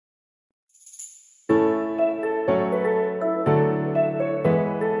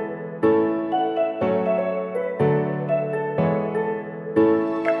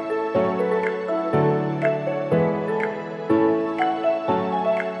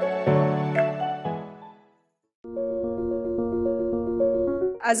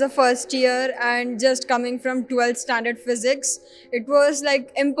as a first year and just coming from 12th standard physics, it was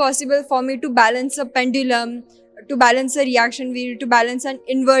like impossible for me to balance a pendulum, to balance a reaction wheel, to balance an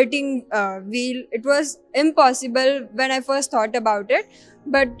inverting wheel. It was impossible when I first thought about it.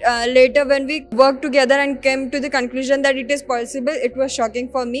 But later when we worked together and came to the conclusion that it is possible, it was shocking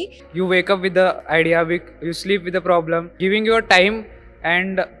for me. You wake up with the idea, you sleep with the problem, giving your time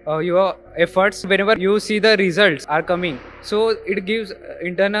and your efforts. Whenever you see the results are coming, so it gives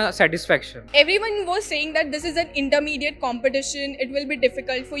internal satisfaction. Everyone was saying that this is an intermediate competition, it will be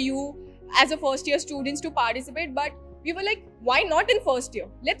difficult for you as a first year students to participate, but we were like, why not in first year?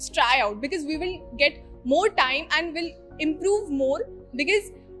 Let's try out, because we will get more time and will improve more,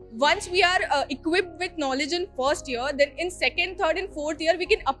 because once we are equipped with knowledge in first year, then in second, third and fourth year we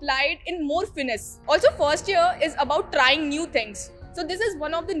can apply it in more finesse. Also, first year is about trying new things. So this is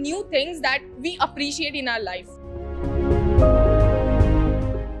one of the new things that we appreciate in our life.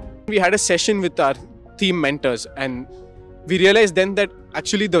 We had a session with our team mentors and we realized then that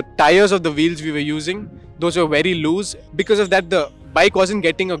actually the tires of the wheels we were using, those were very loose. Because of that, the bike wasn't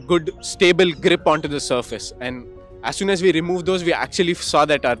getting a good stable grip onto the surface. And as soon as we removed those, we actually saw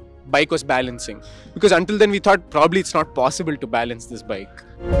that our bike was balancing. Because until then we thought probably it's not possible to balance this bike.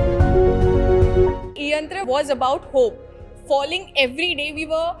 e-Yantra was about hope. Falling every day, we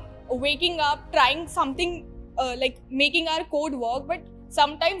were waking up, trying something like making our code work, but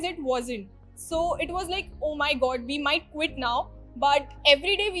sometimes it wasn't. So it was like, oh my God, we might quit now. But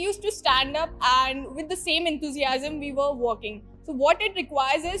every day we used to stand up and with the same enthusiasm we were working. So what it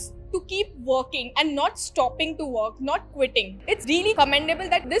requires is to keep working and not stopping to work, not quitting. It's really commendable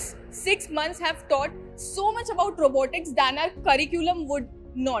that this 6 months have taught so much about robotics than our curriculum would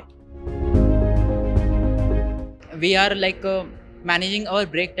not. We are like managing our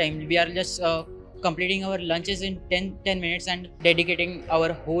break time. We are just completing our lunches in 10 minutes and dedicating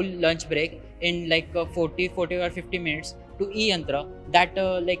our whole lunch break in like 40 or 50 minutes to e-Yantra that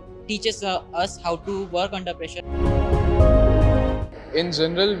like teaches us how to work under pressure. In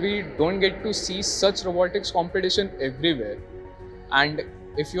general, we don't get to see such robotics competition everywhere. And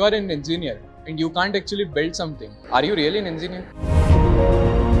if you are an engineer and you can't actually build something, are you really an engineer?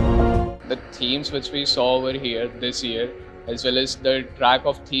 The themes which we saw over here this year, as well as the track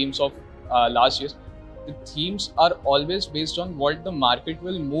of themes of last year, the themes are always based on what the market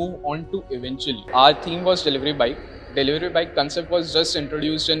will move on to eventually. Our theme was delivery bike. Delivery bike concept was just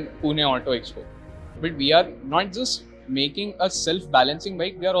introduced in Pune Auto Expo. But we are not just making a self-balancing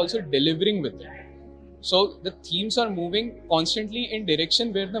bike, we are also delivering with it. So the themes are moving constantly in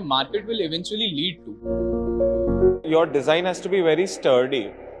direction where the market will eventually lead to. Your design has to be very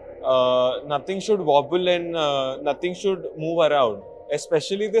sturdy. Nothing should wobble and nothing should move around,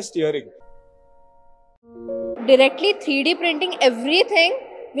 especially the steering. Directly 3D printing everything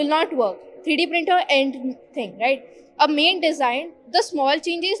will not work. 3D printer end thing, right? A main design, the small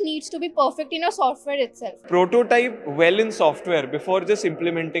changes needs to be perfect in a software itself. Prototype well in software before just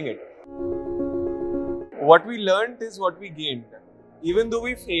implementing it. What we learned is what we gained. Even though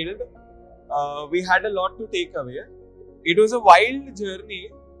we failed, we had a lot to take away. It was a wild journey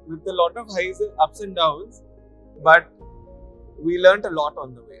with a lot of highs, ups and downs, but we learned a lot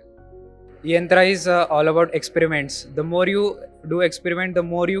on the way. e-Yantra is all about experiments. The more you do experiment, the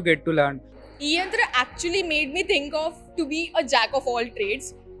more you get to learn. e-Yantra actually made me think of to be a jack of all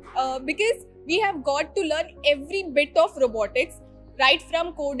trades because we have got to learn every bit of robotics, right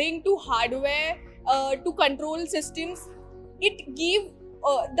from coding to hardware to control systems. It gave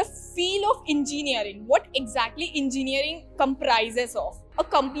the feel of engineering, what exactly engineering comprises of, a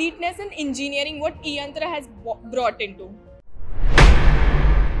completeness in engineering what e-Yantra has brought into.